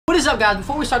is up, guys?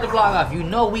 Before we start the vlog off, you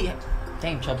know we...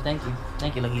 Damn, Chubbs, thank you.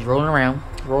 Thank you. Look, he's rolling around.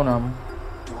 Rolling normal.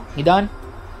 You done?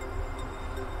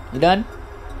 You done?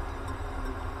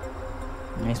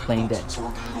 Nice playing dead.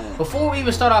 Before we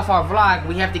even start off our vlog,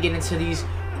 we have to get into these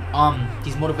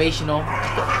motivational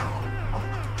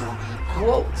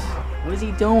quotes. What is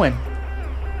he doing?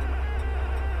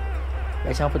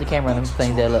 Guys, I'll put the camera on him. He's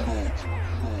playing dead. Look.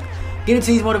 Get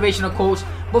into these motivational quotes.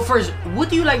 But first, what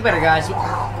do you like better, guys?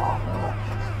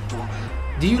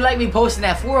 Do you like me posting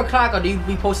at 4 o'clock or do you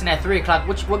be posting at 3 o'clock?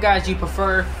 What guys do you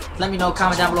prefer? Let me know.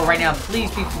 Comment down below right now.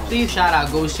 Please, please shout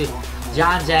out goes to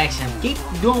John Jackson. Keep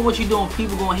doing what you're doing.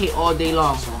 People gonna hate all day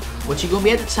long. But you're gonna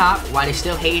be at the top while they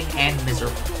still hate and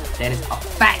miserable. That is a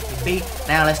fact, baby.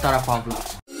 Now let's start off our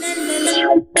vlog.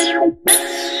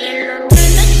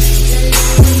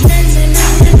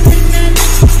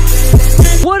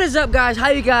 What is up, guys? How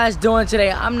you guys doing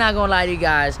today? I'm not gonna lie to you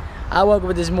guys. I woke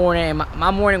up this morning and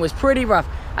my morning was pretty rough.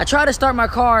 I tried to start my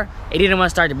car. It didn't want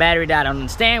to start. The battery died. I don't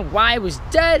understand why it was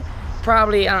dead.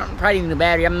 Probably needing the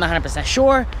battery. I'm not 100%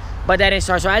 sure. But that didn't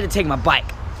start, so I had to take my bike.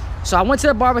 So I went to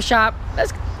the barbershop. I'm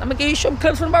gonna give you some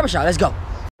clips from the barbershop. Let's go.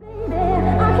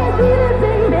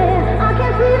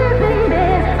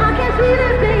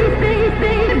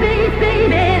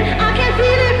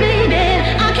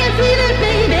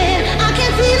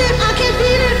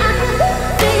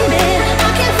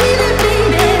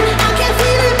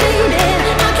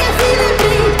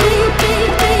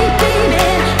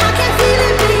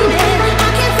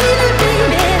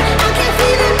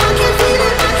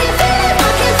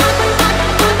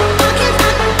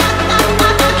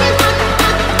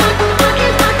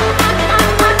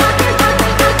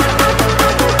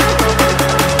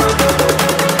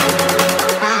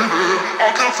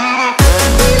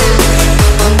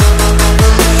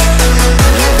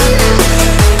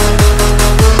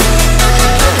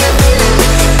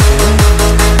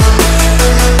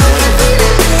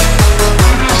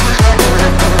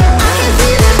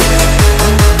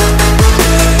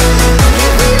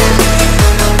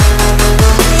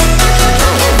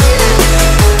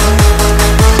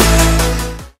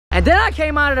 And then I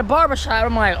came out of the barbershop.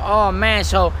 I'm like, oh man,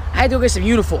 so I had to go get some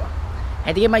uniform. I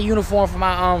had to get my uniform for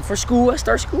my for school. I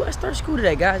start school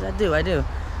today, guys. I do. It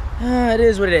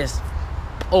is what it is.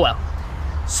 Oh well.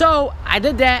 So I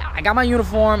did that. I got my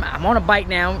uniform. I'm on a bike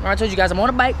now. I told you guys I'm on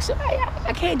a bike. So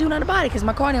I can't do nothing about it because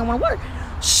my car didn't want to work.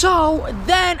 So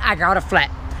then I got a flat.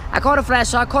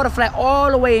 So I caught a flat all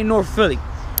the way in North Philly.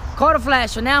 Caught a flat.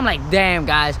 So now I'm like, damn,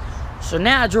 guys. So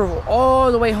now I drove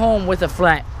all the way home with a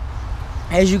flat.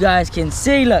 As you guys can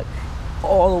see, look,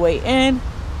 all the way in,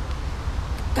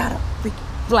 got a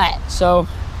freaking flat. So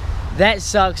that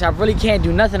sucks. I really can't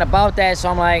do nothing about that. So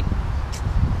I'm like,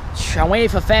 I'm waiting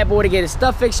for Fat Boy to get his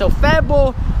stuff fixed. So Fat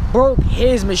Boy broke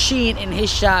his machine in his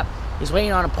shop. He's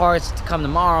waiting on the parts to come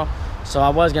tomorrow. So I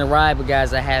was gonna ride, but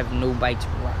guys, I have no bike to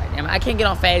ride. I mean, I can't get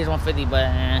on Fatty's 150, but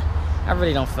I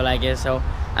really don't feel like it. So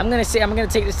I'm gonna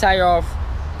take this tire off.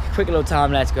 Quick little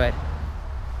time lapse. Go ahead.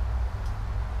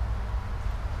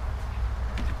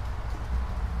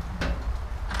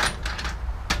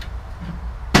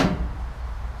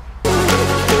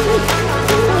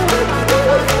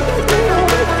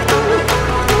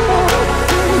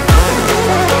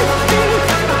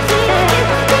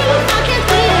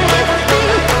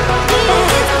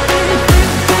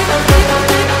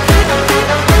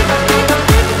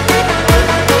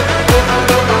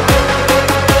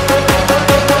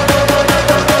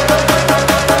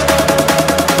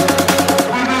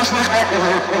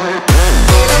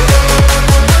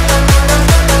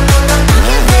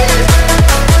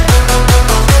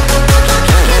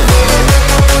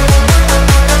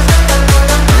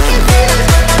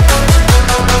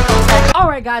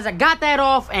 Guys, I got that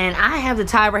off and I have the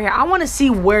tire right here. I want to see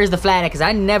where's the flat at because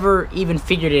I never even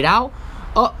figured it out.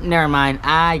 Oh, never mind.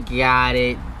 I got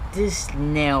it. This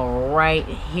nail right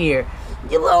here.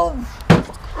 You little...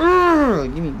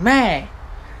 Give me mad.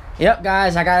 Yep,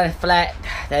 guys, I got it flat.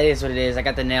 That is what it is. I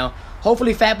got the nail.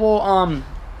 Hopefully Fat Boy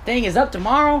thing is up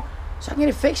tomorrow so I can get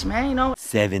it fixed, man, you know.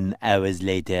 7 hours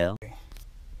later.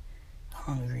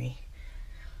 Hungry.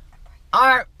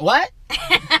 Alright, what?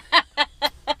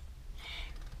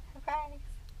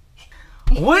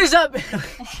 What is up?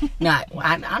 Nah,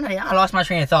 I lost my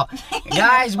train of thought.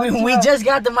 Guys, we just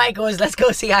got the Michaels. Let's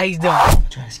go see how he's doing. I'm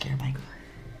trying to scare Michael.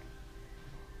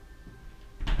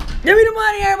 Give me the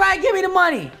money, everybody. Give me the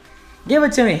money. Give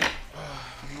it to me.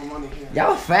 No money here.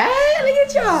 Y'all fat? Look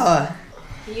at y'all.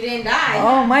 You didn't die.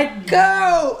 Oh my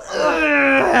God.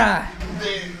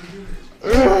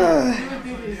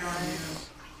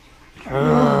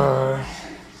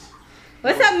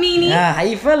 What's up, meanie? Nah, how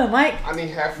you feeling, Mike? I need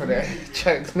half of that.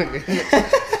 Check, nigga.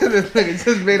 This nigga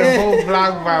just made a whole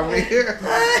vlog about me.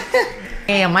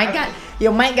 Damn,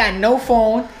 Mike got no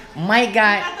phone. Mike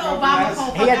got the Obama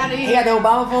phone. he got the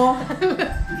Obama phone.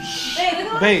 Hey,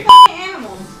 look at Babe. those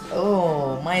animals.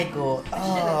 Oh, Michael.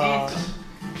 Oh.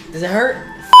 Does it hurt?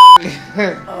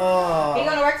 Oh. He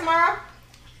gonna work tomorrow?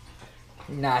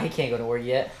 Nah, he can't go to work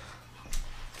yet.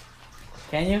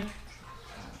 Can you?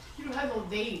 You don't have no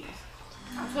days.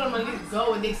 I told them to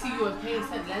go and they see you in pain,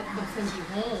 said let them send you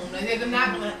home. Like they're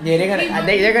not gonna. Yeah,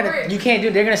 they're gonna. You can't do.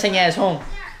 They're gonna send your ass home.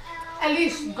 At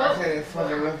least go. I can't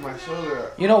fucking lift my shoulder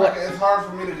up. You know what? It's hard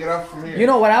for me to get up from here. You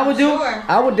know what I would do? Sure.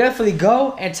 I would definitely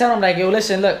go and tell them like, yo,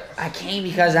 listen, look, I came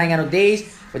because I ain't got no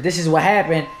days, but this is what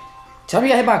happened. Tell me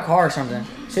you got hit by a car or something.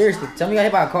 Seriously, tell me you got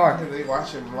hit by a car. They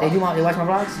watching vlogs. They watch my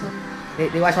vlogs?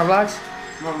 They watch my vlogs?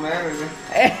 My manager.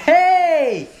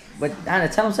 Hey! But I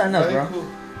tell them something else, bro. Cool.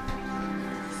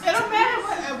 It don't matter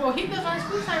what. Well, he does on his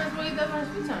free time. That's what he does on his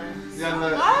free time. Yeah,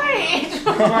 look. Alright.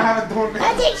 We're gonna have a donation. I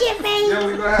did your face. Yeah,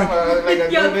 we're gonna have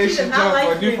a donation jump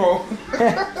for a new phone.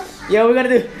 Yo, we're gonna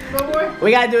do. What more? We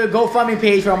gotta do a GoFundMe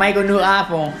page for Michael's new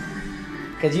iPhone.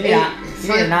 Cause you need, an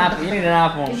iPhone. You need an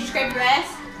iPhone. Did you scrape your ass?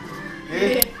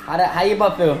 Yeah. How your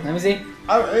butt feel? Let me see.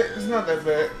 It's not that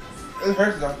bad. It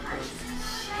hurts though.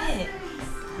 Shit.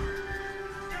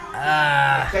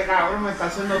 Check out, we're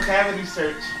haciendo cavity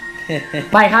search.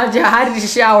 Mike, how did your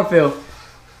shower feel?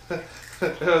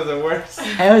 It was the worst.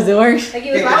 It was the worst. Like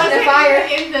he was I watching the wasn't fire.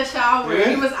 even in the shower. Yeah.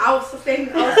 He was standing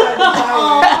outside the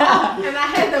shower. And I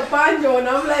had the banjo and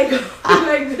I'm like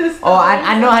this. Oh,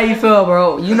 I know how you feel,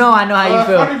 bro. You know I know how you The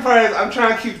feel. funny part is I'm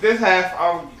trying to keep this half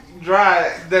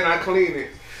dry, then I clean it.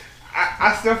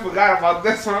 I still forgot about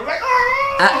this one. I'm like,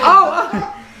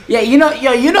 Yeah, you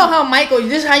know how Michael.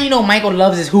 This is how you know Michael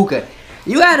loves his hookah.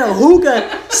 You got a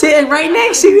hookah sitting right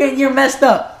next to you, and you're messed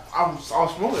up. I'm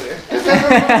smoking it.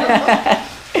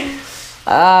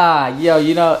 Yo,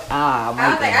 you know, I was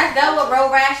Michael. like, I dealt with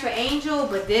road rash with Angel,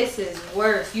 but this is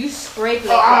worse. You scrape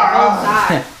it on both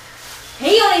sides.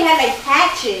 He only had like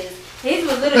patches. His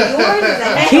was little. Yours was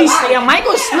like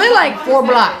Michael slid like 4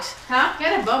 blocks. Huh? He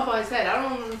had a bump on his head. I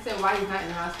don't understand why he's not in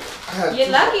the hospital. You're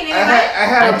lucky, nigga.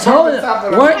 I I told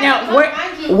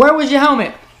you. Where was your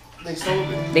helmet? They sold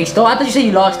it. They stole. I thought you said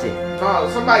you lost it. No,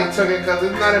 somebody took it because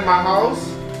it's not in my house.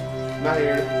 Not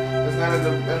here. It's not in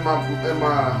my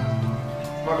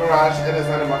garage, and it's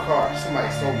not in my car. Somebody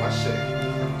stole my shit.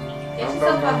 It's just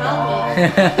a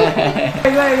helmet.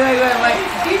 Go ahead, Mike.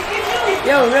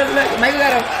 Yo, look, Michael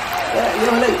got a.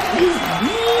 Look.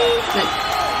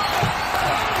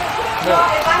 So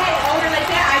if I had older like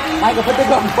that, I'd be. Michael, put the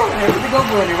GoPro in there. Put the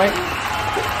GoPro in there, Mike.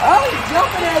 Oh, he's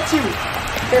jumping at you.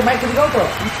 Here, Mike, put the GoPro.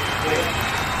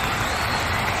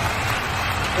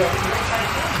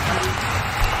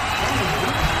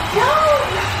 No!